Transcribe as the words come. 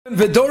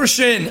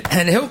V'dorshin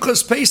and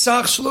Hilchos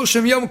Pesach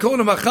Shloshim Yom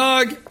Kodem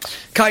Hachag.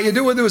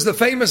 Kayadua, there was the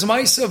famous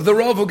Maisa of the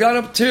Rav who got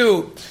up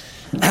to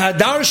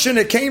Darshan.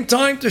 It came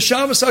time to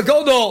Shabbos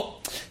HaGodol.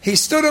 He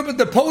stood up at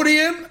the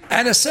podium,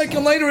 and a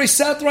second later he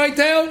sat right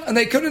down, and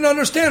they couldn't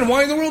understand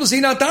why in the world is he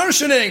not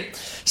darshaning.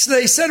 So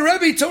they said,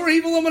 Rebbe, Torah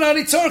evil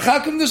Lamanati Tzarch, how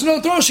come there's no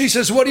Dorsh? He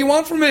says, what do you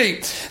want from me?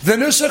 The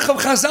Nusach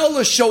of Chazal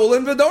is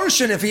Sholin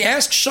V'darshan. If he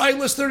asks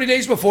Shilas 30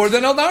 days before,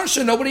 then I'll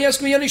darshan. Nobody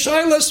asked me any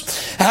Shilas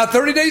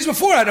 30 days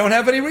before. I don't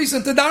have any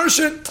reason to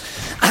darshan.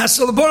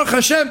 So the Baruch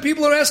Hashem,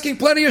 people are asking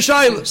plenty of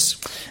Shilas.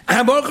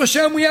 And Baruch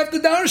Hashem, we have to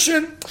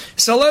darshan.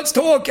 So let's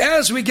talk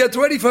as we get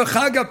ready for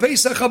Chag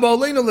HaPesach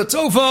HaBa'aleinu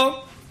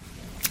L'Tova.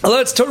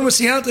 Let's turn with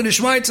Siyat and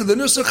Ishmael to the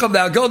Nusach of the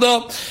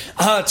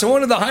Haggadah. To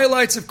one of the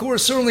highlights, of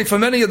course, certainly for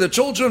many of the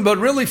children, but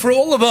really for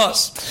all of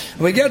us.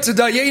 We get to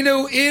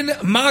Dayenu in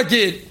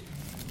Magid.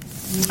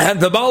 And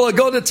the Baal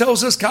Haggadah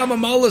tells us, Kama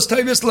Malas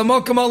Tevis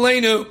Lamakam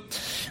Aleinu.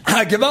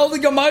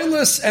 Gevaldig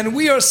Amailas, and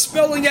we are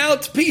spelling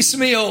out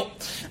piecemeal.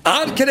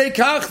 Ad Kedei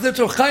Kach, the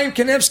Chaim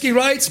Kanevsky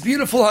writes,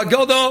 beautiful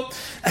Haggadah,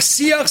 a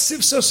Siach Siv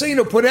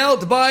Soseinu put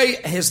out by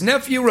his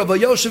nephew, Rav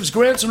Yoshev's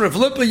grandson, Rav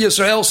Lipa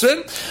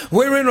Yisraelson,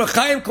 wherein Rav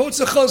Chaim quotes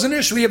the Chazon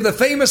Ish. We have the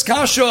famous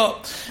Kasha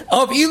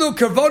of Ilu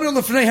Kavonu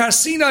L'fnei Har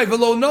Sinai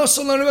V'lo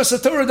Nosel L'Nevas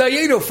HaTorah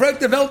Dayenu, Frek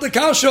Develta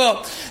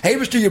Kasha. Hey,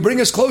 Mr., you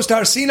bring us close to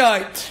Har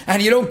Sinai,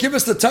 and you don't give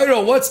us the Torah.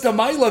 What's the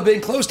Maila of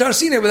being close to Har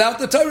Sinai without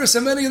the Torah? So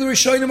many of the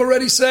Rishonim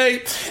already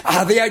say,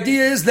 the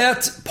idea is that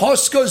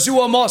Posca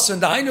Zuamos,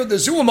 and the Hainu, the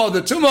Zuama,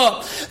 the Tumah,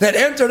 that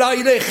entered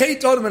Ayidei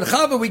Chet Adam and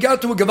Chava, we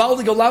got to a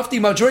Gavaldig Olafti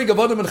Madrig of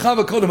Adam and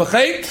Chava Kodem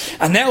Achet,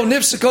 and now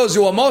Nifsaka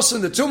Zuamos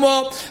and the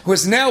Tumah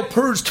was now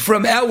purged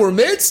from our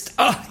midst.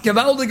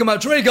 Gavaldig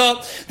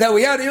Madriga that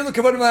we had here.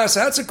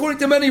 That's according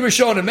to many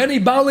Rishonim, many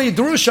Bali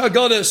Drush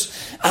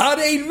Haggadahs. Ad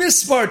Ein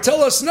Mispar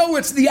tell us no,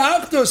 it's the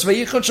Achdus.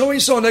 Vayichan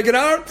Shoyison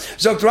Negerar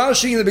Zokt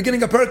Rashi in the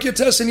beginning of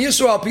Perkiyates in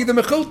Yisrael. Pida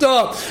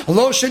Mechilta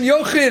Loshen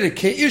Yochid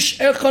Keish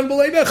Echan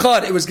B'Lev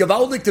Echad. It was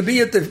Gavaldig to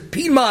be at the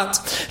Piedmont,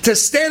 to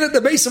stand at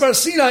the base of our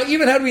Sinai,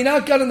 even had we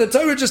not gotten the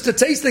Torah, just to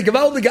taste the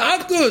Gavaldig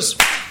Achdus.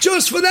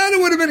 Just for that, it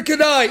would have been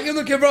Kedai. You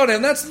look at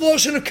and that's the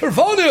Loshen of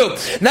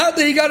Kirvonu. Now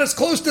that he got us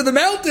close to the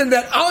mountain,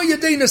 that Al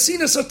Yadei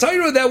Nasina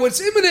Satira, that was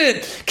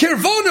imminent.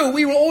 Kirvonu,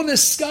 we were all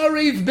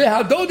Niskariv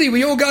Behadodi.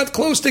 We all got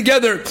close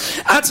together.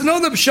 That's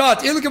another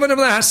shot. You look at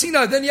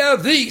Hasina. Then you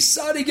have the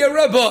Sadi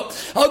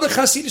Gereba, other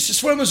Hasidic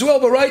Yisrael as well,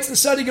 but writes the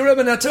Sadi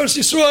Gereba Nateris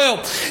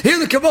Yisrael. Here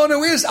the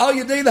Kavana is Al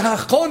Yadei the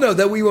Hachona,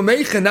 that we were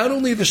making not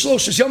only the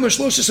Shloshis Yom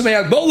Shloshis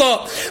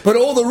Me'agbola, but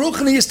all the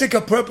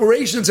Ruchniistic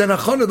preparations and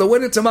Hachona that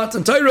went into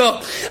Matan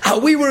Torah.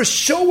 We were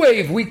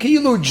showev, we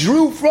kilu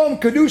drew from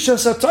Kedusha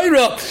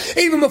Satira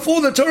even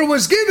before the Torah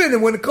was given.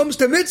 And when it comes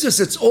to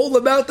mitzvahs, it's all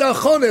about the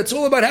Achana. It's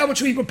all about how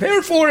much we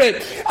prepare for it.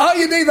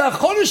 You gave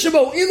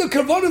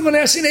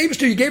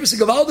us a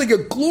gavaldig, a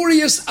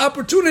glorious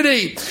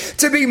opportunity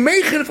to be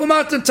meichen from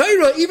Matan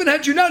Torah. Even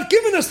had you not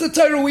given us the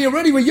Torah, we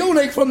already were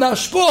yonek from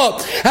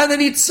Nashpa. And then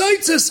he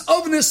cites us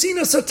of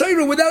Nesina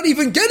Satira without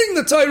even getting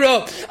the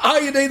Torah.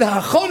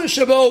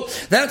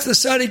 That's the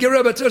Sadi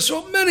Gereba. There's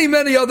so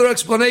many other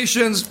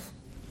explanations.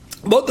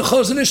 But the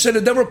Chazon Ish said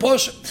it never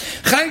posh.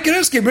 Chaim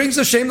Kanevsky brings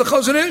the shame the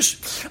Chazon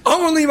Ish.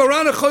 Only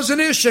Marana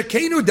Chazon Ish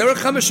Shekenu Derech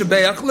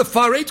HaMeshabeach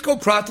Lefaret Ko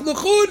Prat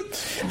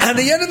L'Chud. And at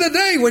the end of the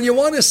day, when you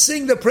want to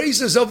sing the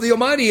praises of the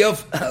Almighty,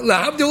 of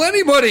Lahabdil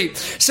anybody,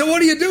 so what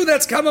do?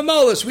 That's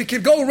Kamamalis. We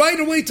could go right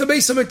away to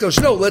Beis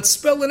HaMikdash. No, let's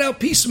spell it out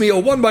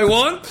piecemeal, one by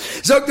one.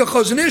 Zog the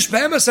Chazon Ish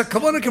Be'emes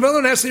HaKavana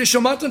Kavelon Has to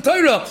Yishomat and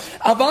Torah.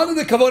 Avana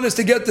the Kavanah is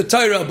to get the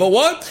Torah. But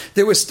what?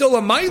 There was still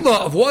a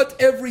Maila of what?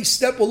 Every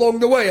step along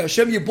the way.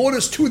 Hashem, you brought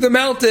us to the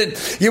mountain.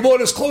 You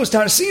brought us close to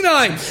Har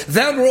Sinai.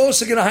 Then we're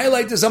also going to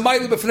highlight as a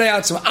Maila b'fnei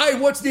atzma.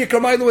 What's the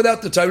Ikar Maila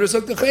without the Torah? So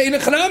the Chayin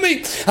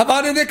Chanami.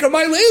 Havana the Ikar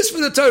Maila is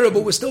for the Torah,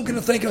 but we're still going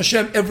to thank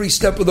Hashem every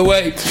step of the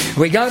way.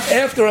 We got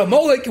after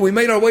Amalek, we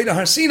made our way to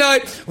Har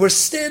Sinai. We're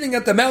standing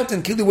at the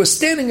mountain. We're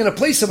standing in a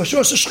place of Ashur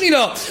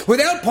Shechina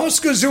without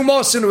Posca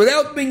Zumasin,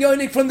 without being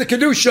yonik from the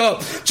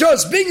Kedusha,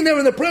 just being there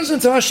in the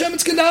presence of Hashem.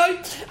 It's Kedai.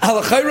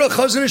 Alachayra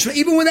Chazon Ish,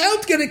 even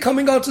without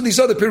coming on to these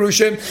other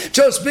Pirushim,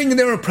 just being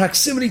there in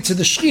proximity to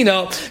the Shechina.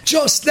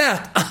 Just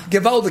that,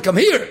 Gevaldik,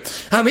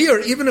 I'm here,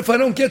 even if I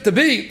don't get to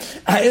be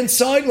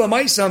inside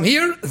Lamaisa, I'm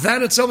here.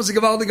 That itself is a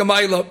Gevaldik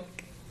Amayla.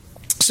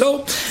 So,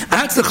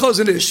 that's the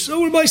Chazon Ish. So,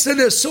 everybody said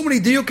there's so many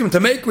diyukim to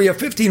make. We have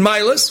 15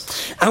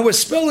 milas, and we're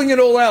spelling it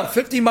all out.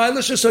 15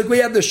 milas, just like we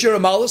have the Shir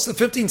Malas, the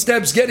 15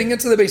 steps getting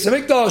into the Beis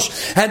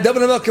HaMikdash, and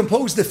David Hamelech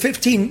composed the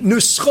 15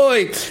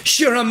 Nuschoi.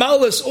 Shir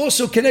Malas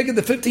also connected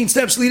the 15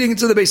 steps leading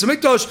into the Beis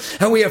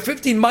HaMikdash, and we have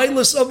 15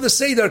 milas of the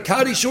Seder,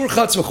 Kari, Shur,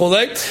 Chatz,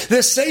 V'cholei.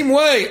 The same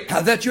way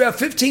that you have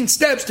 15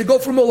 steps to go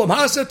from Olam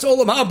Hasa to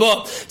Olam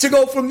Haba, to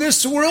go from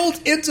this world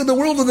into the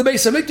world of the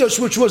Beis HaMikdash,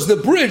 which was the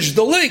bridge,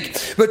 the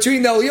link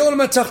between the Elyon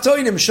and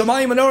Tachtoinim,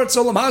 Shamayim and Aretz,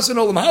 Olam Hazan,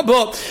 Olam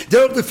Haba.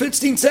 There are the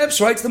 15 steps,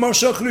 right? The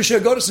Marsha Chedush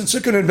Agodas and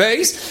Sukkot and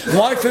Beis.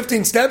 Why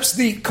 15 steps?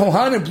 The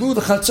Kohanim blew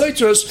the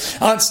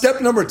Chatzaitos on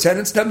step number 10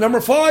 and step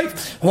number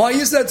 5. Why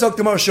is that,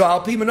 Dr. Marsha?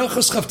 Alpi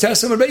Menachas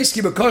Chavtesem and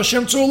Beiski, because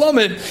Shem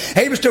Tzulamin.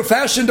 Hebishter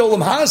fashioned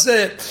Olam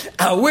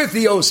Hazeh with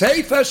the Oz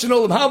Hey, fashioned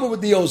Olam Haba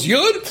with the Oz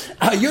Yud.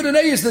 Yud and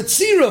Hey is the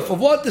tziruf of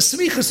what the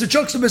smichas, the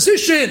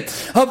juxtaposition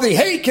of the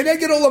Hey,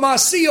 Keneged Olam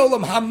Hasi,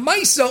 Olam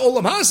Hamaisa,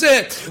 Olam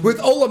Hazeh, with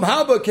Olam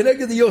Haba,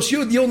 Keneged the Oz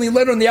Yud, the only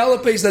letter in the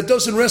alipes that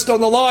doesn't rest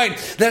on the line.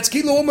 That's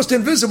kilo almost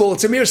invisible.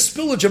 It's a mere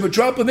spillage of a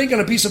drop of ink on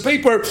a piece of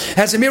paper,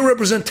 has a mere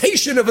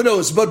representation of a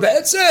nose. But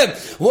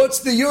Be'etzem, what's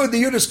the Yud?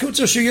 The Yud is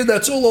Kutzah Sheyud,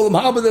 that's all Olam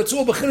Haba, that's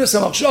all Bechinas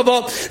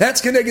HaMachshava,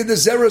 that's Keneged the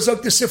Zera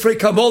Zok, the Sifrei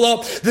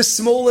Kabbalah, the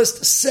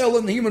smallest cell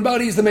in the human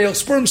body is the male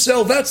sperm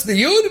cell, that's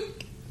the Yud.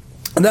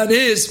 And that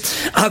is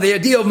the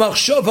idea of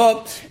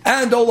Machshava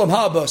and Olam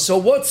Haba. So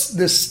what's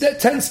the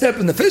 10th step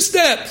and the 5th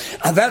step?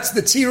 That's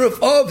the tziruf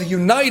of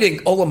uniting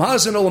Olam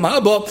Haz and Olam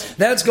Haba.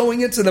 That's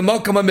going into the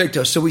Makam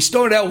HaMikdash. So we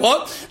start out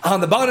what? On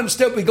the bottom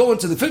step, we go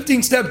into the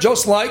 15th step,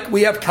 just like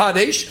we have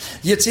Kadesh,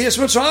 Yetzias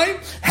Mitzrayim.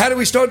 How do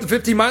we start the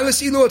 50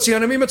 miles? Ilu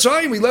Atzianami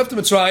Mitzrayim. We left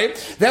Mitzrayim.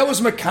 That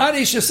was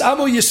Makadesh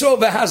Yisamo Yisro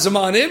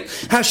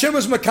V'Hazamanim. Hashem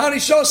was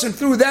Makadesh us, and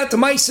through that, the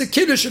Maisa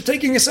Kiddush of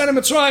taking us out of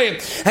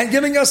Mitzrayim and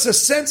giving us a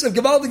sense of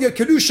Gevaldige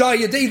Kedusha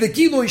Yedei the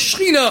Gilui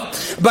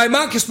Shechina by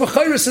Makis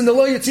B'chayris in the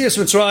Lo Yetzias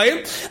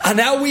Mitzrayim. And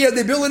now we have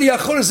the ability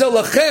Achor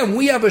Zelachem.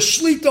 We have a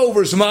Shlit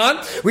over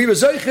Zman. We have a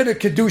Zeichen of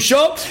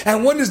Kedusha.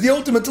 And when does the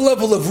ultimate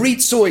level of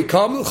Ritzoi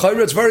come?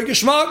 Chayra, it's very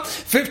Geshmak.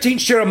 15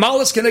 Shira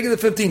Malas connected to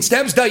the 15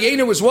 steps.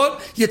 Dayena was what?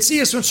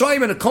 Yetzias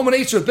Mitzrayim, and a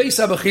culmination with Beis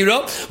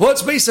HaBechira.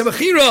 What's Beis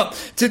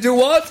HaBechira? To do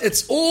what?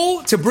 It's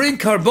all to bring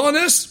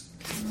Karbonis.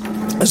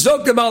 That's to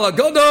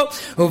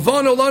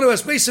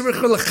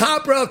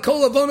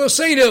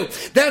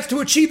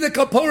achieve the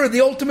kapara,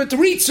 the ultimate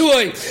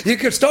ritzui. You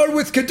can start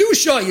with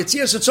kedusha.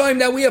 Yetzias Mitzrayim.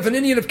 Now we have an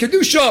Indian of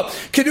kedusha.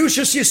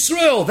 Kedushas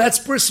Yisrael. That's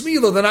bris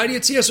milah. The night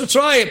Yetzias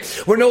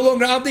Mitzrayim. We're no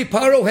longer avdei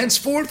paro.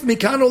 Henceforth,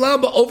 mikan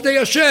olam ba'ovdei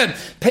Hashem.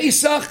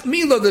 Pesach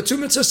milah. The two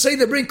mitzvahs say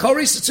they bring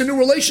karis. It's a new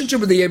relationship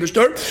with the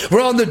Eibishter.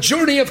 We're on the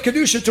journey of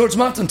kedusha towards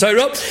Matan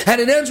Torah, and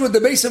it ends with the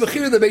Beis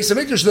HaBechira, the Beis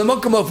HaMikdash, the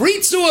makam of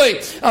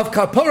ritzui of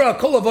kapara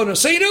kol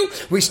avonosenu.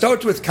 We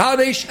start with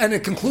Kadesh and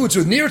it concludes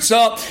with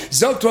Nirtza,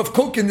 Zaltov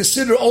Kuk in the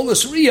Siddur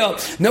Olas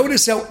Riyah.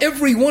 Notice how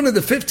every one of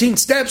the 15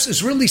 steps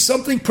is really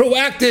something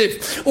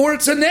proactive. Or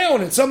it's a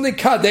noun, it's something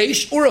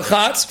Kadesh, or a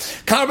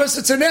Chatz. Karbas,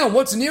 it's a noun.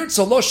 What's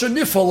Nirtza? Losha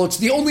Nifal. It's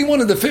the only one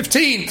of the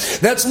 15.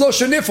 That's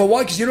Losha Nifal.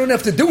 Why? Because you don't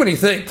have to do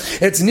anything.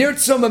 It's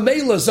Nirtza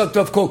Mamela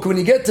Zaltov Kuk. When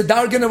you get to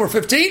Darga number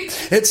 15,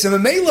 it's a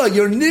Mamela.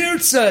 You're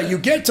Nirtza. You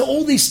get to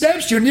all these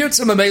steps, you're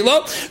Nirtza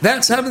Mamela.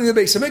 That's having the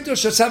Beis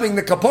HaMikdash, that's having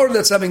the Kapar,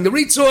 that's having the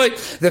Ritzoi.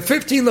 The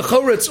 15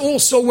 L'chora, it's all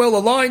so well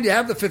aligned. You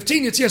have the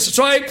 15, Yetzias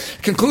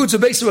Mitzrayim, concludes the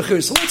Beis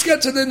HaBechira. So let's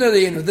get to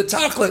the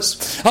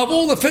tachlis of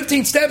all the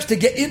 15 steps to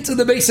get into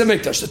the Beis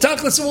HaMikdash. The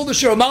tachlis of all the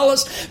Shir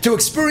Malas, to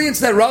experience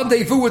that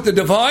rendezvous with the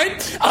divine,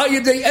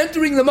 Ayadei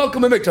entering the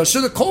Malkum HaMikdash.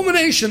 So the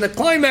culmination, the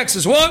climax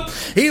is what?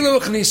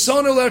 Hiluch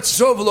Nisanu L'Eretz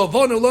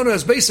V'Lovanu Lonu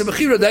as Beis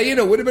HaBechira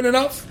Dayina would have been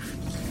enough,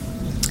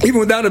 even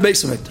without a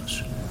Beis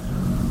HaMikdash.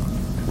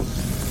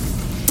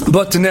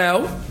 But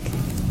now,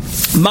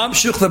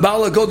 Mamshuch the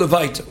Bala go the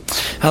Vaita.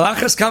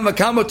 Halachas kama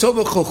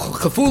tova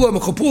chafula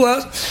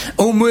mechupula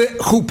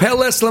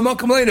chupeles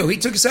lamakam leinu. He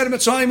took us out of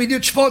Mitzrayim. He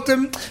did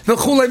shvatim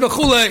v'chulei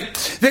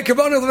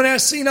v'kavanu l'vnei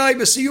Sinai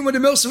b'siyuma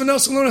demilsa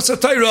v'nosim l'nas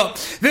hatayra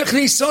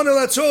v'chnisanu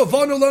l'atzo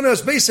v'anu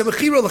l'nas beis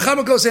v'chira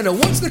l'chama goes in.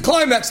 What's the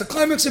climax? The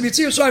climax of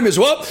Yetzias Mitzrayim is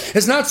what?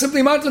 It's not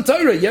simply Matan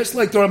Torah. Yes,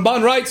 like the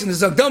Ramban writes in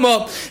his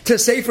Zakdama to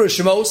Sefer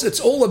Shemos,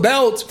 it's all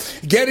about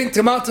getting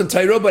to Matan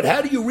Torah. But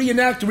how do you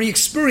reenact,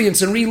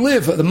 re-experience, and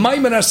relive the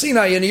Maimon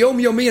Sinai in a yom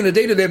yomi on a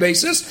day-to-day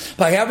basis?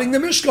 By having the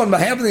Mishkan, by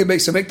having the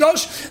Beis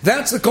HaMikdash.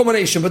 That's the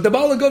culmination. But the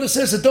Baal HaGodah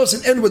says it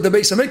doesn't end with the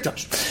Beis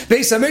HaMikdash.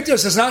 Beis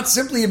HaMikdash is not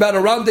simply about a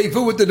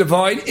rendezvous with the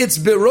divine. It's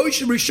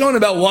Berosh Rishon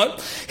about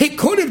what? He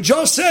could have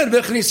just said,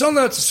 V'chnisan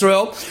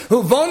L'Yisrael,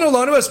 Huvanu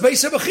Lanu es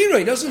Beis HaBechira.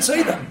 He doesn't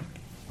say that.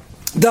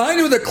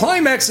 The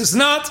climax is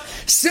not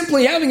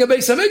simply having a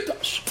Beis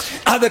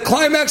HaMikdash. The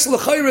climax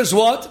l'chayr is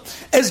what?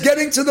 Is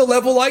getting to the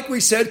level, like we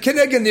said,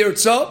 Keneged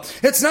Nirtza.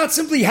 It's not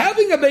simply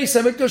having a Beis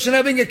HaMikdash and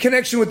having a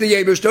connection with the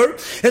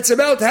Eibishter. It's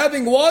about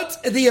having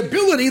what? The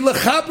ability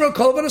l'chapra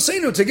kol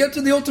v'nosenu, to get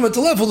to the ultimate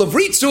level of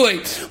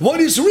Ritzoi. What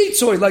is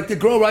Ritzoi? Like the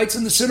Gra writes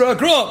in the Siddur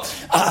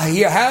HaGra.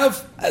 You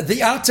have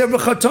the Ater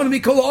v'chatonu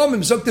mikol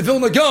ha'amim, Zok the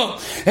Vilna Gaon.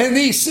 And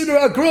the Siddur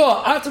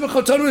HaGra, Ater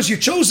v'chatonu is you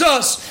chose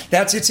us.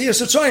 That's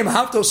Yetzias Mitzrayim.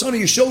 Haftos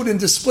you showed and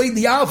displayed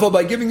the Ava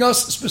by giving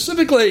us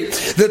specifically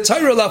the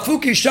Torah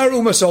Lafuki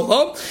Sharu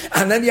Masolam.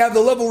 And then you have the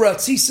level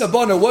Ratzisa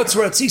Banu. What's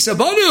Ratzisa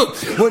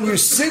Banu? When you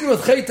sin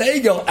with Chet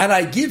Egel and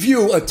I give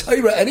you a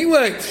Torah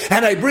anyway,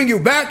 and I bring you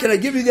back and I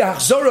give you the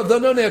Achzor of the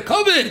Nonei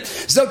HaKavod.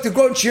 Zok the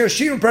Gron Shir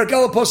Shir and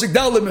Perkala Posik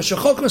Dalim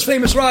Meshachokmas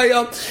famous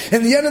Raya.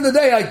 In the end of the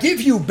day, I give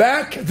you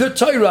back the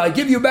Torah. I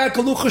give you back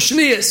a lucha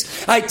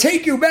shnias. I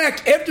take you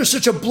back after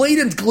such a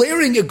blatant,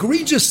 glaring,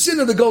 egregious sin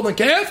of the golden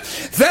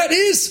calf. That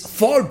is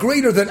far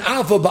greater than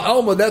Ava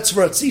Ba'alma. That's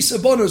for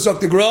Atzisa Bono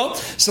Zok the Gra.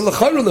 So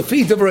L'chayru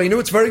L'fi Devarenu,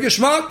 it's very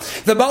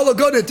geschmack. The Baal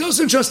HaGoda, it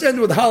doesn't just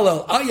end with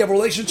Halal. You have a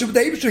relationship with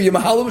the Eibishter. You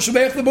Mahalal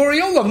M'Shabeach the Borei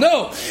Olam.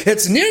 No,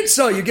 it's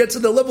Nirtza. You get to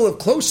the level of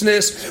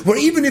closeness where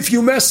even if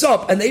you mess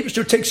up and the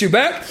Eibishter takes you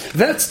back,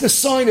 that's the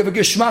sign of a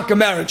geschmack of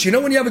marriage. You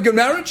know when you have a good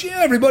marriage? Yeah,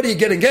 everybody you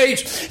get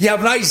engaged. You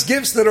have nice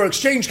gifts that are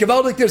exchanged.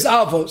 Gevaldik, there's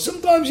Avo.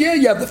 Sometimes, yeah,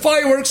 you have the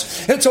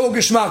fireworks. It's all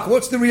geschmack.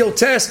 What's the real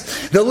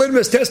test? The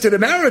litmus test of the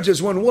marriage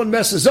is when one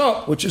messes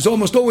up, which is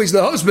almost always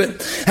the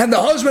husband, and the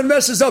husband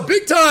messes up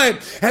big time,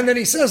 and then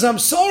he says, I'm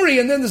sorry,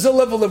 and then there's a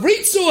level of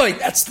ritzoy.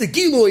 That's the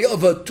giloy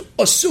of a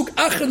suk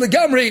achar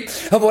legamri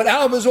of what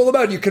Avo is all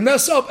about. You can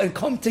mess up and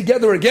come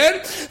together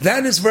again.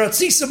 That is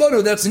v'ratzisa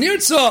bono. That's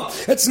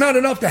nirtza. It's not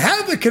enough to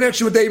have a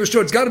connection with the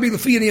Eibishter. It's got to be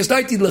l'fi and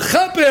yisdaiti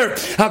l'chaper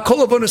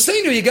hakol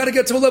avonosenu. You got to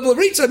get to a level of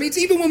ritza. It means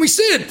even when we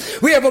sin,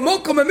 we have a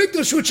mokum and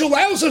mikdash which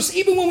allows us,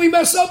 even when we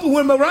mess up, and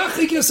we're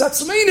marachik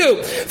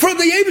yasatzmeinu from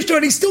the Eibishter,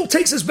 and he still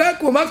takes us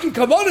back. We're makrim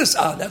kavanas.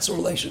 That's a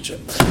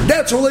relationship.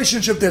 That's a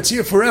relationship that's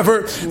here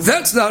forever.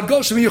 That's not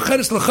Goshim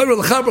Yuchedes l'chayra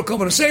l'chaber kol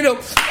avonosenu.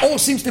 All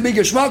seems to be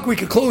geschmack. We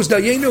could close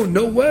Dayenu.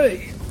 No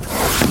way.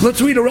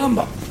 Let's read a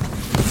Rambam.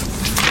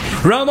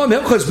 Rambam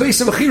Hilchos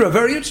Beis HaBechira.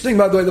 Very interesting,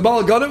 by the way. The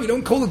Baal HaGoda, we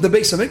don't call it the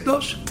Beis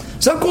HaMikdash.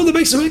 It's not called the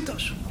Beis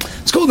HaMikdash.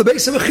 It's called the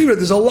Beis HaBechira.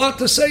 There's a lot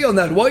to say on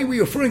that. Why are we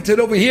referring to it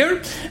over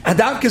here? And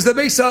that is the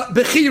Beis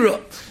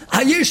HaBechira.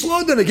 Hayesh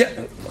Lodan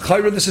again.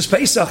 Chayra, this is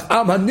Pesach.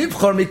 Am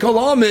hanivchar mikol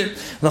amin.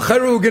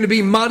 L'chayra, we're going to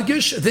be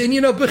margish the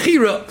Inyan of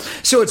Bechira.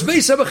 So it's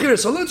Beis HaBechira.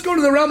 So let's go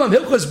to the Rambam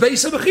Hilchos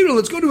Beis HaBechira.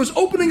 Let's go to his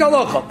opening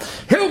halacha.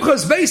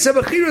 Hilchos Beis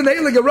HaBechira and the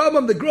Eilig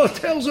Rambam. The Gra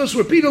tells us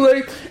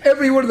repeatedly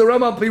every word of the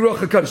Rambam Piruch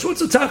HaKadosh.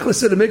 What's the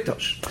tachlis of the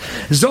Mikdash?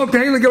 Zok the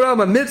Eilig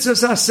Rambam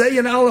Mitzvahs Asay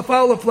and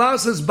Aleph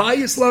Lasses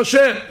Bayis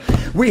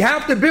LaShem. We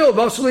have to build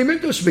Vasuli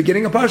Mikdash,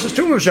 beginning of Parshas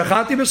Tumah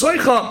Shachati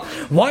B'Sleicha.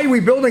 Why are we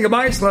building a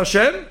Bayis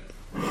LaShem?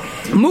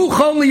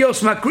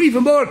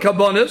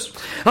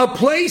 A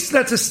place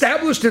that's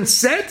established and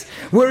set,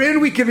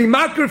 wherein we can be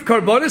makar of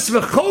karbonis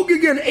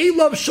v'chogigan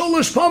elav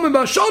sholosh pamim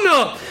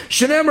b'shana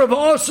shenemar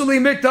v'asuli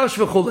mikdash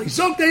v'chulei.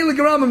 Zok de'elig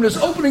Rambam, this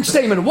opening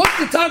statement. What's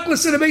the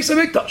taklis in the Beis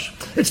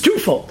HaMikdash? It's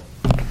twofold.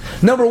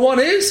 Number one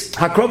is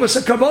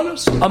Hakrobas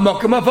HaKarbonos, a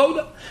Makam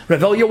Avoda.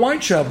 Revelia wine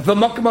shop, the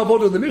Makam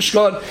Avoda, the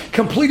Mishkan,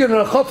 completed in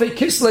a Chafei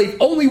Kislev,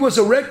 only was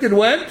erected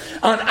when?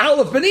 On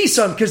Aleph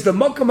B'Nisan, because the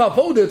Makam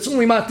Avoda, it's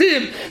only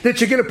Matim, that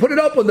you're going to put it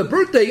up on the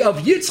birthday of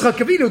Yitzchak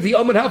Avinu, the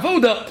Amon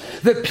Havoda.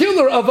 The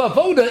pillar of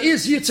Avoda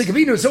is Yitzchak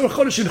Avinu, Zohar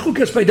Chodesh and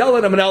Chukas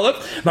Peidalet Amon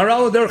Aleph,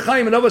 Marala Der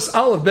Chaim and Avos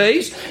Aleph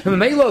Beis, and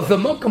Mela, the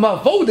Makam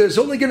Avoda is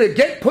only going to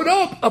get put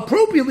up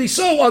appropriately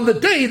so on the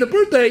day, the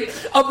birthday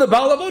of the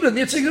Baal Avoda,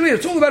 the Yitzchak Avinu.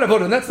 It's all about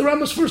Avoda, and that's the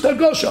Rambam's first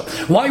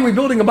Hagosha. Why are we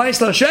building a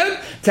Bayis LaShem?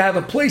 To have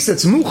a place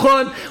that's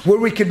muchan, where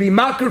we can be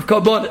makar of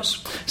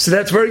karbonos. So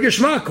that's very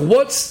geschmack.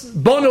 What's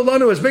bono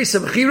lanu as Beis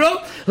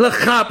HaBechira?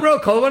 L'chapra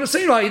kol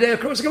avonosenu ha'idei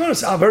akros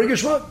karbonos. Very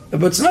geschmack.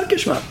 But it's not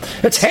geschmack.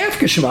 It's half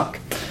geschmack.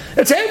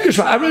 It's half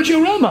geschmack. I read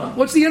you a Rambam.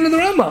 What's the end of the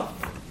Rambam?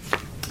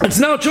 It's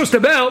not just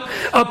about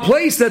a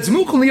place that's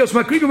muchal lios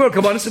makrivim or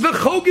kabbanis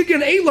v'chogig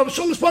and elav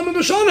sholosh pamim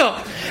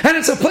b'shana, and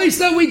it's a place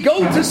that we go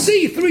to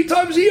see 3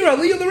 times a year.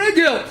 Aliyah the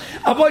regel.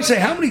 I say,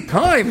 how many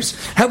times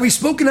have we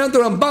spoken out the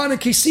Ramban and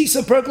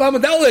Kisisa Perek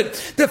Lamed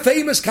Dalet? The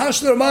famous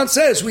Kash Ramban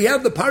says we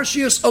have the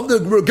Parshias of the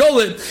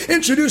Regolim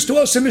introduced to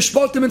us in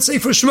Mishpatim and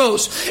Sefer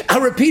Shmos. I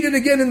repeat it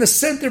again in the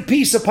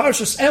centerpiece of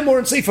Parshas Emor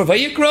and Sefer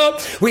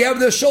Vayikra. We have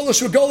the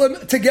Sholosh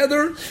Regolim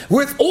together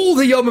with all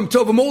the Yomim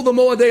Tovim, all the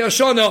Moadei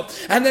Hashana,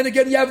 and then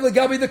again you have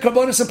Legabi the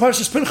Karbonis and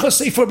Parshas Pinchas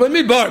Sefer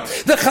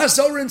B'Midbar, the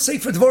Chazor and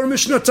Sefer Dvar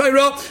Mishnah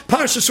Torah,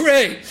 Parshas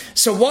Rei.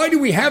 So why do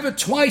we have it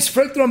twice?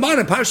 Frek Ramban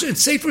and Parshas and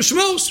Sefer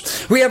Shmos.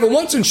 We have it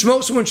once in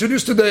Shmos, we're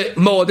introduced to the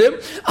Moadim,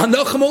 and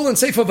Nachamol and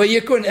Sefer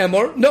Vayikra and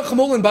Emor,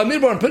 Nachamol and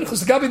B'Midbar and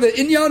Pinchas Legabi the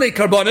Inyane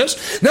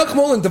Karbonis,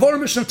 Nachamol and Dvar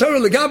Mishnah Torah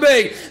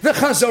Legabi the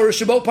Chazor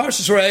Shabo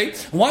Parshas Rei.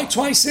 Why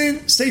twice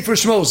in Sefer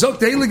Shmos? Zok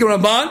Deilig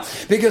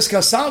Ramban, because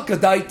Kasal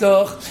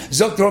Kadaitach,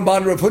 Zok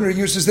Ramban Rav Huna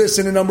uses this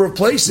in a number of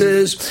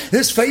places.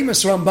 This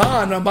famous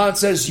Ramban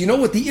says, you know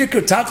what the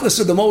Iker Taklis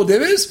of the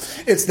Moadim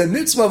is? It's the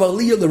mitzvah of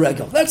Aliyah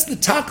L'Regel. That's the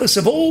Taklis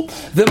of all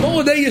the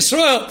Moadei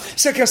Yisrael.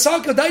 So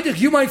Kasal Kadaitach,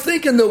 you might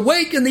think in the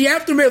wake, in the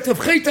aftermath of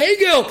Chet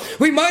Egel,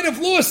 we might have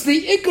lost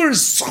the Iker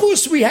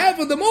Schus we have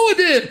of the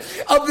Moadim,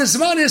 of the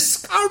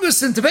Zmanis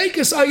Skarvis and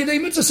Tvekas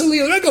Ayadei Mitzvah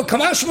Aliyah L'Regel,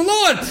 Kamash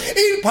Malon,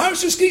 in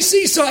Parshas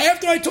Kisisa,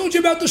 after I told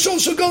you about the Shol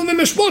Shogolim and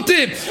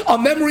Mishpotim. Our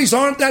memories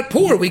aren't that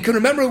poor. We can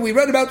remember we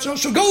read about Shol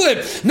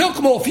Shogolim.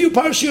 Nokmo, a few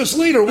Parshios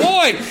later.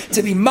 Why?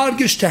 To be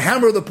Margish, to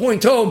hammer the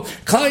point home.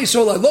 Klai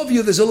Yisrael, I love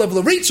you. There's a level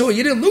of Ritzo.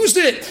 You didn't lose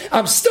it.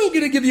 I'm still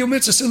going to give you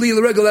Mitzvah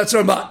Aliyah L'Regel. That's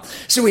our man.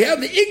 So we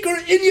have the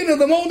Iker Indian of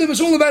the Moadim. It's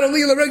all about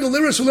Aliyah L'Regel.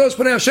 Liris Uleos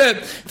Pnei Hashem.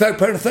 In fact,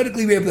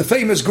 parenthetically, we have the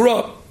famous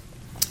Gra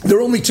There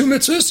are only two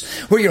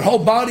mitzvahs where your whole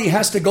body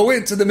has to go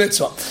into the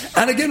mitzvah.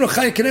 And again,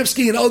 Rechaim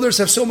Kanevsky and others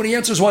have so many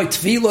answers why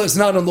tefillah is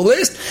not on the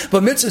list,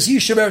 but mitzvahs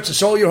Yishuv Eretz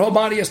Yisrael, your whole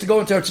body has to go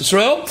into Eretz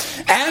Yisrael,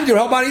 and your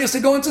whole body has to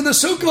go into the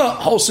sukkah.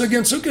 Whole sukkah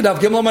and sukkah, Dav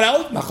Gimel Man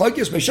Aleph,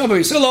 Machlokes, Beishama,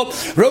 Yisilo,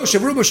 Rosh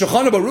Avruba,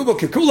 Shechana, Baruba,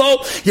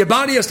 Kikulo. Your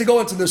body has to go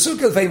into the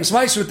sukkah, the famous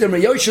mice with the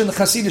Reyoshin, the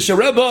Hasidic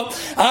Rebbe.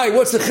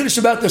 What's the chiddush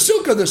about the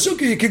sukkah? The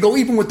sukkah, you can go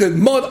even with the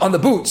mud on the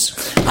boots.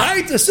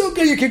 The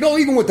sukkah, you can go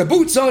even with the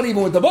boots on,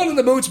 even with the mud on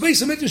the boots.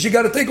 Basic mitzvahs, you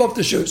got to take off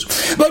the shoes.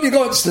 But you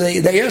go,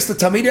 they asked the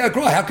Talmidei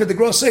HaGra, how could the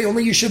Gra say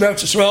only Yishuv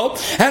Eretz Yisrael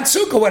and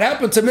Sukkah? What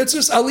happened to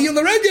mitzvahs? Aliyah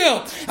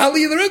L'Regel.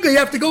 Aliyah L'Regel, you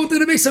have to go into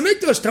the Beis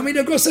HaMikdash.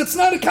 Talmidei HaGra said, it's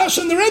not a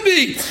kasha on the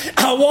Rebbe.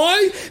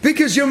 Why?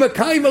 Because you're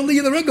Makayim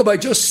Aliyah L'Regel by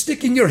just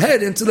sticking your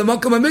head into the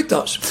Makam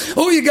HaMikdash.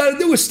 All you got to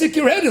do is stick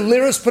your head in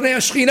Liras Panei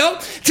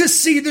HaShechina to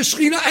see the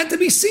Shechina and to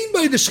be seen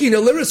by the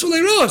Shechina. Liras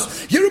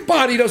V'Leiros. Your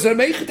body doesn't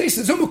make it.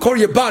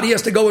 Your body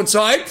has to go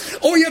inside.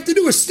 All you have to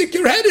do is stick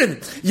your head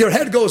in. Your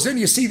head goes in,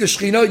 you see the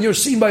Shechina, and you're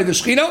seen by the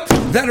Shechina.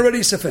 That already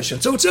is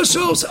sufficient. So it just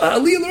shows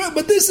Aliyah L'Regel,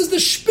 but this is the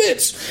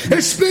Spitz.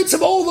 The Spitz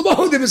of all the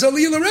Modim is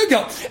Aliyah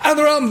L'Regel. And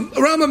the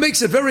Rambam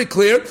makes it very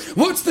clear.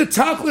 What's the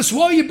tachlis?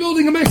 Why are you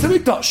building a Beis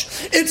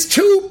HaMikdash? It's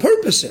two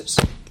purposes.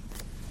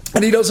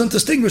 And he doesn't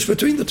distinguish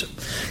between the two.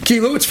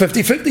 Kilo, it's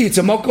 50-50. It's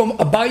a makom,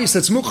 a bias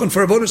that's mukhan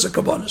for avodas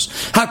akabanos.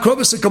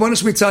 Hakrobas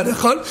akabanos mitzad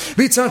echad,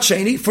 mitzad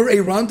sheni, for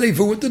a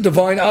rendezvous with the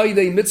divine,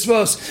 ayidei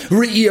mitzvahs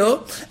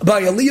re'iyah,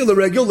 by Aliyah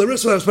L'Regel,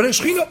 Liras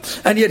V'Leiros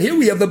Shechina. And yet here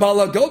we have the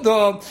Baal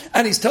HaGodah,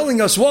 and he's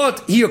telling us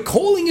what? You're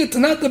calling it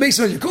not the Beis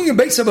HaMikdash, you're calling it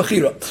Beis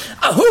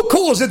HaBechira. Who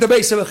calls it the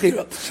Beis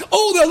HaBechira?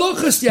 Oh, the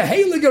Lochas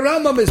Yehilig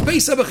Rambam is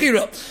Beis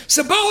HaBechira.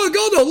 So Baal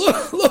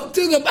HaGodah, look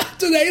to the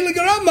Heilig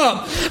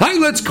Rambam.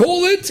 Let's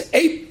call it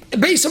a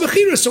Beis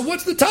HaBechira. So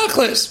what's the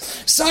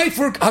tachlis? Side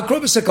for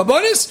Hakrobas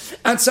HaKabanis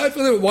and side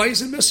for the. Why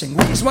is it missing?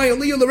 Where's my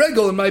Aliyah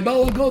L'Regel and my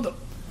Baal HaGodah?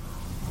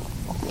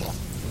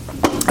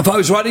 If I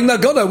was writing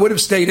that God, I would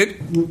have stated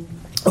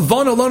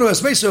Von Alonu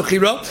as Beis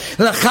HaBechira,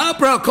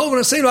 L'Chapra HaKol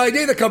V'Naseinu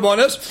Ha'idei the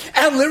Kabanis,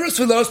 and Liras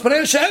V'Leiros Panei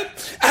Hashem,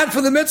 and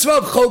for the mitzvah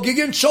of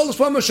Chogigin Sholosh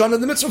Pamashon,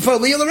 and the mitzvah for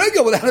Aliyah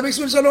L'Regel without a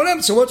mitzvah on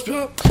them. So what's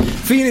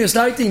Phineas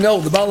 19? No,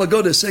 the Baal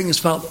HaGodah is saying as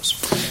follows.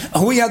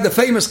 We had the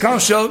famous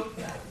kasha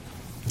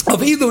of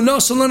Ilu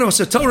Nasalano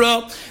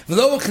Satorah,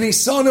 V'lo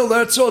Chnisano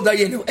L'Erzol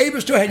Dayenu.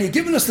 Eibishter, had you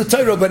given us the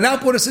Torah, but now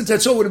put us into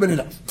Etzol, would have been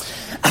enough.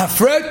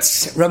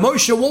 Afret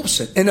Ramosha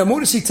Wolfson in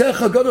Amunas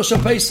Itecha Godosh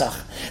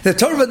HaPesach. The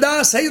Torah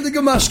V'das Heilig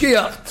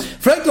HaMashkiach.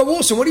 Fred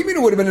Wolfson, what do you mean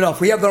it would have been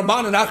enough? We have the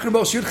Ramban and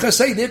Achrobos Yud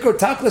Chesed Dikor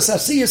Taklas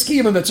Asiyas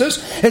Kiyam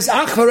Mitzvos is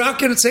Ach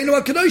V'Rak and Tzenu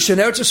HaKadosh in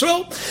Eretz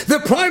Yisrael. The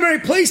primary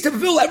place to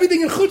fulfill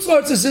everything in Chutz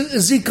La'aretz is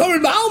Zikor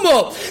and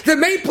Ba'almo. The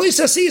main place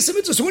Asiyas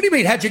Mitzvos. So what do you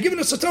mean? Had you given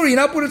us the Torah, you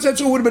now put it in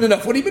Etzol, would have been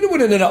enough. What do you mean it would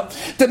have been enough?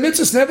 The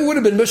mitzvahs never would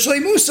have been Mishlei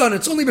Musan.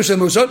 It's only Mishlei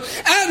Musan.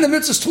 And the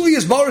mitzvahs Tuli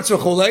is Baritz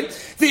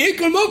V'Cholei. The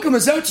Ikar Mokum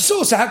is Eretz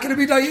Yisrael. So how can it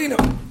be Dayenu?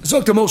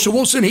 Dr. Moshe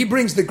Wilson, he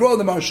brings the Gra and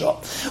the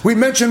Marsha. We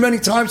mentioned many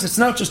times it's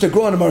not just a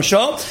Gra and a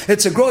Marsha.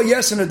 It's a Gra,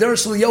 yes, and a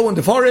Deres L'Yo and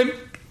Devarim.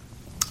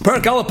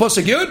 Parak Aleph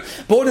Pasuk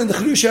Yud, born in the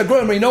Cherush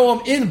HaGra, and we know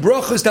him in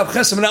Brachas Tav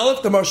Chesem and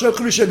Aleph, the Marsha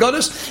Cherush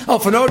HaGoddess,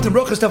 Alfanor to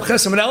Brachas Tav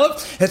Chesem and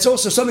Aleph. It's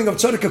also something of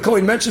Tzaddik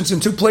HaKohen mentions in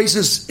two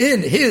places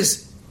in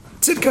his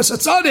Tzidkas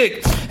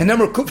HaTzadik, and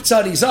number Kuf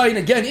Tzadi Zayin,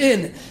 again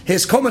in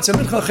his comments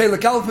on Mincha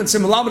Chelik Aleph and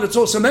Simulamed. It's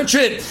also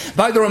mentioned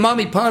by the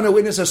Ramami Pano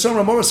in his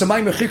Asor Amoros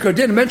Amayim Mechikar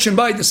Din, mentioned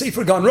by the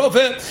Sefer Gan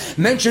Rove,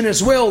 mentioned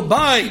as well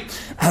by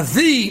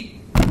the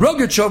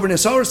Rugged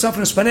Chauvinist, our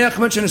Safran Spaneach,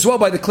 mentioned as well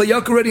by the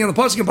Kliyak already on the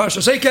Pasuk in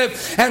Parshas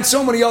Eikev, and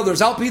so many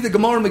others. Al Pi the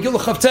Gemara Megillah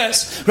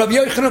Chavtes. Rabbi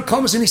Yochanan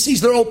comes and he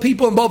sees they're all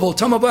people in Bavel.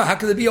 Tamava, how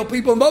can they be all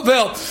people in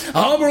Bavel?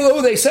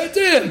 Amrlo, they said to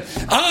him,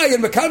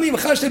 and Makami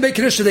Machashte Beit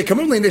Knesset. They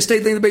come early and they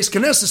stayed in the base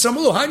Knesset.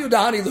 Samalu Hainu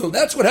Dahanilu.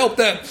 That's what helped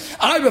them.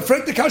 I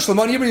reflect the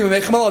Kashlamon Yibri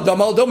Mechamal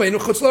Damal Domain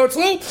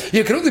Chutzlartzlo.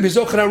 You can only be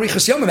Zochen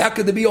Arichas Yamim. How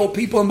could they be all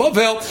people in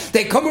Bavel?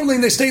 They come early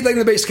and they stayed in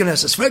the base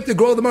Knesset. Reflect the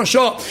grow of the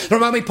Marsha,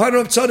 Ramami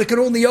Pano of Tzaddik and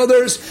all the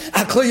others.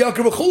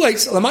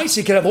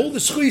 Lamaisi can have all the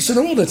schuyas in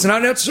the world. It's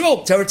not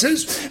Etzol.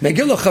 Teretzes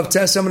Megillah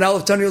Chavtes and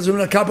Aleph Taniel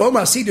Zuman Kabom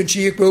Asidin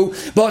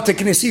Shiyikbu Bata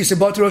Knesses and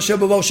Bata Rosh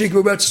Hashanah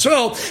Shiyikbu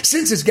Etzol.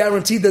 Since it's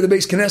guaranteed that the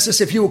base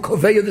Knesses, if you will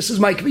convey, this is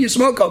my Kviyas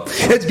Moko.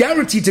 It's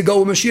guaranteed to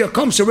go when Mashiach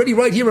comes already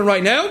right here and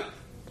right now.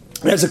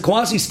 As a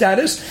quasi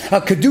status,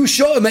 a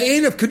kedusha, a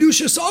ma'ain of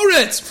kedusha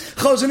saretz.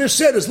 Chazon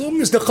said, as long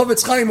as the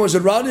Chavetz Chaim was a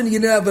radin, you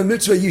didn't have a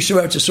mitzvah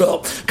Yishuv Eretz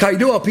Yisrael.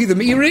 Kaidu al pi the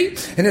Meiri,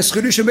 and as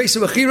kedusha Beis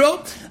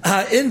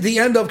HaBechira, in the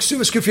end of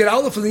Ksuvas Kufiyat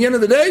Aleph, at the end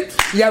of the day,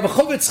 you have a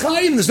Chavetz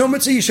Chaim. There's no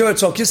mitzvah Yishuv Eretz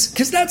Yisrael,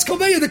 because that's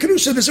kaveya the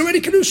kedusha. There's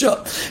already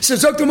kedusha.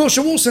 Says Dr.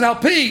 Moshe Wilson, al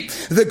pi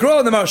the Gra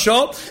and the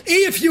Marshal.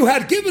 If you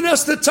had given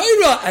us the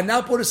Torah and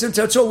now put us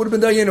into Etzol, would have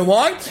been done. You know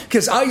why?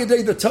 Because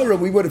Ayadei the Torah,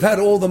 we would have had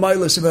all the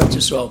milas of Eretz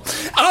Yisrael.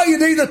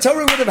 Ayadei the Torah.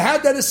 Torah would have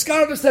had that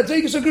escarvis, that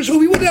Vegas or Kedusha,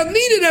 we wouldn't have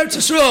needed Eretz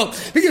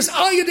Yisrael. Because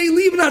Ayadei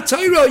Libna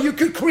Torah, you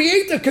could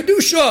create a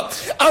Kedusha,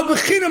 of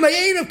Bechina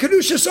Mayin of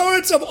Kedusha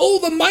Saretz, of all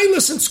the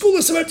Milas and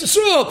Skulas of Eretz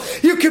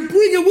Yisrael. You can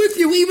bring it with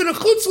you, even a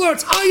Chutz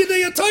La'aretz,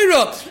 Ayadei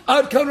Torah.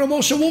 Ad Kan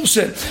Moshe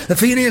Wolfson. The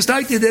Phineas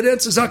Daiti, that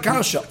answers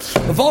Akasha.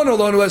 Vavano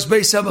Lonu as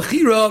Beis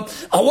HaBechira.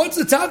 What's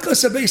the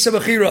Taklas of Beis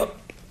HaBechira?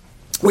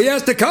 We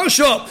asked the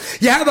Kasha,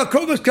 you have a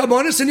Krovas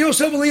Kabonis and you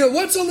also have a Liyah.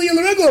 What's a Liyah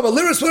L'Regla? A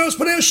Liris Paros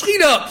Panei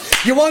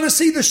Shechina. You want to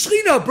see the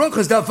Shechina.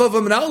 Brachas Daf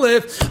Vav Min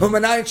Aleph.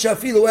 V'manayit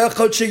Shafilu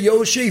Echad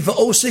Sheyoshi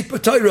V'osik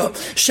B'Torah.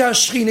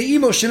 Shashchina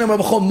Imo Shinam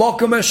Rabachom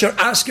Mokum Esher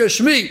Asker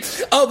Shmi.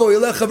 Avo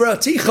Yelecha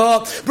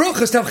V'Raticha.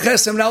 Brachas Daf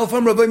Chesem Min Aleph.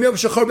 Rabbi Meir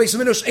Shachar Beis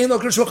Hamikdash Ein Lo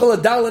Krish V'Chol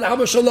Adal and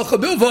Abba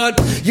Shalocha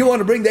Bilvad. You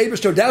want to bring the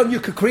Eibishter down, you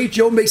could create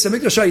your own Beis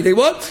Hamikdash. Ayidei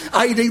what?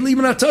 Ayidei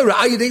Liman HaTorah.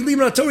 Ayidei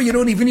Liman HaTorah. You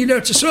don't even need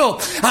Eretz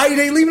Yisrael.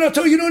 Ayidei Liman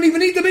HaTorah. You don't even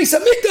need the Beis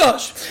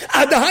Hamikdash.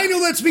 At the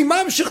Hainu, let's be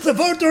mamshich the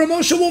Varter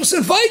Moshe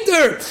Wolfson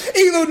fighter.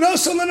 Elo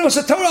Nosal Lenos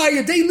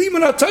HaTorah. Ayadei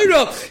Liman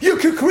HaTorah. You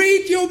could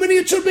create your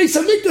miniature Beis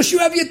Hamikdash. You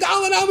have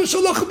Yadal and Abba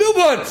Shalach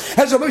Bilvad.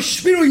 As Rabbi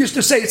Shapiro used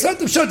to say, it's not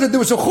the shot that there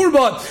was a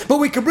Churban, but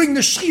we can bring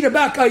the Shechina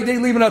back.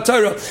 Ayadei Liman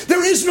HaTorah.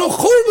 There is no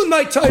Churban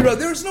my Torah.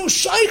 There is no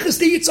Shaykhis.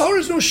 The Yitzhar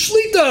is no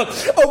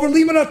Shlita over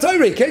Liman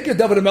HaTorah. You can't get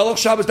David Melech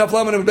Shabbos Daf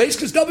Laman and Beis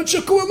because David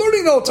Shakur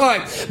learning the whole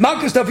time.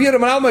 Malchus Daf Yedam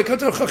and Alma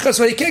Katar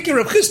Chachas. You can't get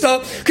Rav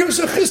Chisda because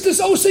Rav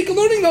Chisda's Osik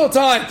learning the whole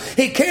time.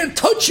 He can't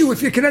touch you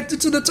if you're connected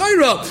to the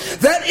Torah.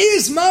 That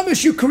is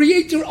mamish. You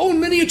create your own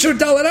miniature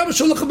Dalarab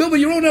Shalach Bilba,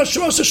 your own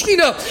Ashros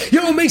Shechina,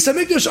 your own Beis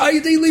Hamikdash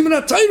Ayadei Liman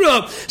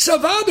HaTorah.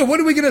 Savada, what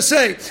are we going to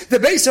say? The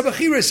Beis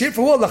HaBechira is here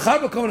for what? Lachar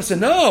B'Kavon said,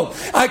 no,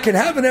 I can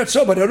have an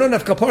Eretz, but I don't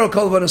have Kapara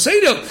Kol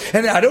V'Naseidu,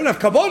 and I don't have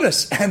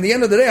Kavonis. And at the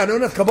end of the day, I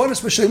don't have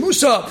Kavonis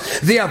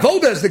B'Shleimusa. The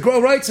Avodas, the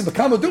grow rights, and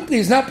B'Kama Dukni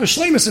is not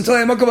B'Shleimus until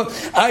I am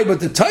Akava. But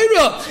the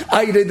Torah,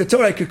 Ayadei the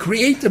Torah, I could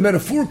create a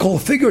metaphorical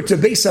figure to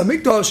Beis HaMikdash.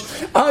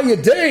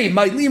 Ayadei,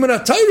 my Liman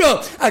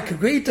HaTorah, I could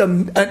create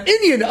an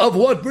Indian of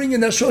what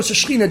bringing that Rosh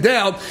Hashchina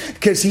down,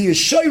 because he is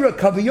Shaira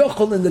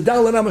Kaviyochel in the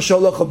Dalan Amos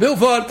Shalocha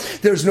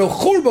Bilvad. There's no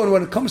Churban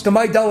when it comes to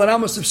my Dalan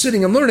Amos of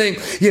sitting and learning.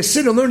 You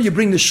sit and learn, you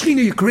bring the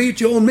Shechina, you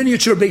create your own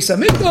miniature Beis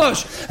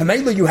HaMikdash, and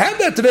mainly you have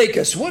that to make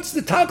us. What's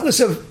the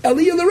Taklis of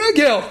Aliyah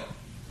L'Regel?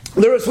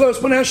 There is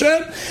first when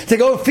Hashem to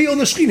go and feel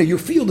the Shechina. You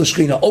feel the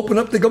Shechina. Open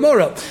up the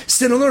Gemara.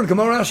 Sit and learn.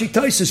 Gemara Ashi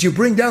Taisus. You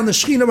bring down the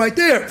Shechina right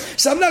there.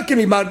 So I'm not going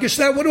to be Margish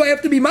now. What do I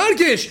have to be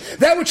Margish?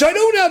 That which I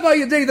don't have by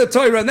a day the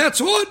Torah. And that's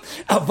what?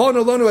 Avon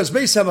Olonu as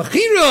Beis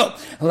HaMachira.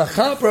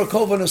 Lachapra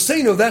Kovan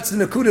Osenu. That's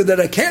the Nakuda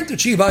that I can't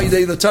achieve by a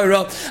day the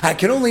Torah. I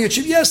can only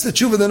achieve, yes, the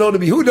Tshuva, the Noda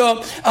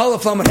Behuda.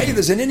 Aleph Lamed Hey,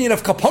 there's an Indian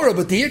of Kapara,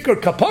 but the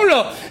Ikar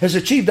Kapara is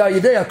achieved by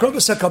a day.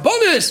 Akrobas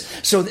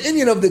HaKabanis. So the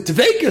Indian of the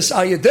Tvekas,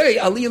 Ayadei,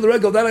 Aliyah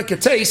L'Regel, that I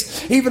could taste.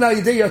 Even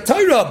Ayadei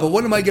Torah, but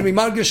when am I going to be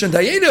Margish and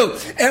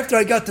Dayenu? After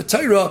I got the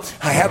Torah,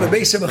 I have a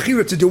Beis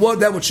HaBechira to do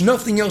what? That which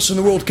nothing else in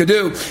the world could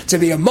do. To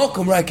be a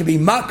Mokum where I can be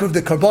Makar of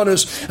the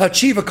Karbonos,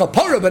 achieve a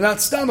Kapara, but not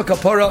Stam a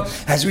Kapara.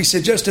 As we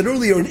suggested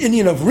earlier, an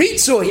Indian of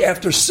Ritzoi,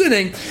 after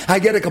sinning, I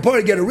get a Kapara,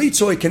 I get a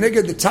Ritzoi,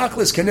 Keneged the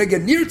Taklis,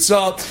 Keneged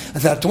Nirtza,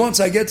 that once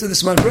I get to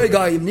this Madrega,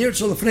 I am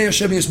Nirtza L'fnei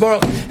Hashem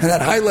Yisbarach, and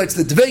that highlights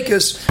the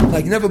Dvekas,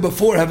 like never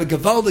before, have a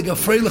Gavaldig, a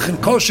Freilich,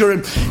 and Kosher,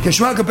 and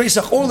Keshmaka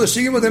Pesach, all the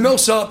Siyum of the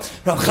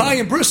Milsa, Rav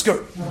Chaim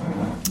Brisker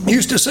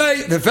used to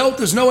say, the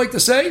Velt is no way to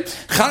say,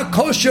 Chag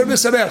Kosher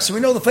V'Samech. So we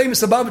know the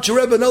famous Lubavitcher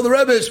Rebbe and all the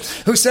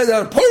Rebbes who said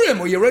that Purim,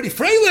 where you're already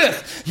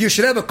Freilich, you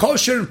should have a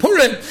kosher in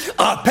Purim.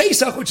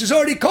 Pesach, which is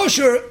already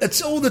kosher,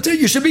 it's all the time,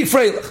 you should be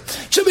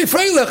Freilich. It should be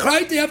Freilich,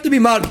 right? You have to be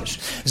Margish.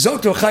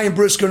 Zokto Chaim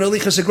Brisker and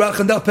Elichas Agrach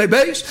and Daf Pei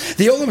Beis.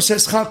 The Olam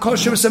says, Chag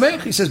Kosher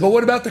V'Samech. He says, but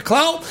what about the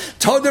Klal?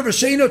 Todah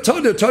V'Sheino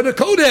Todah, Todah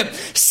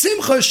Kodem.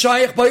 Simcha is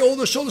Shaykh by all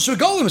the Sholosh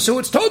Regalim, so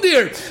it's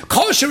Todir.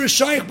 Kosher is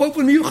Shaykh both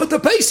when Miyuchat to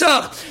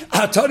Pesach.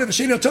 Todah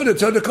V'Sheino Todah,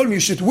 Todah Kodem. You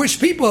should wish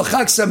people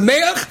Chag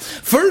Sameach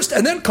first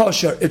and then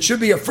kosher. It should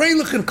be a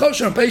Freilich and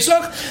kosher on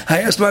Pesach.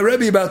 I asked my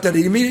Rebbe about that.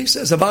 He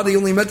says, Avadi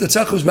only meant the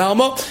Tzachus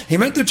Malma. He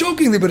meant it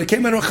jokingly, but it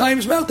came out of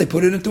Chaim's mouth. They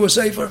put it into a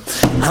sefer.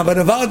 But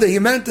Avadi, he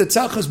meant the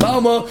Tzachus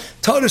Malma,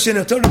 Todah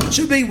Sheino Todah. It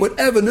should be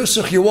whatever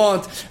nusach you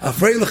want. A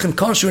Freilich and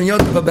kosher and Yom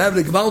Tov,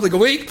 a Gewaldige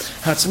week.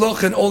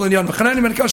 Hatzloch and all in Yom V'chanan.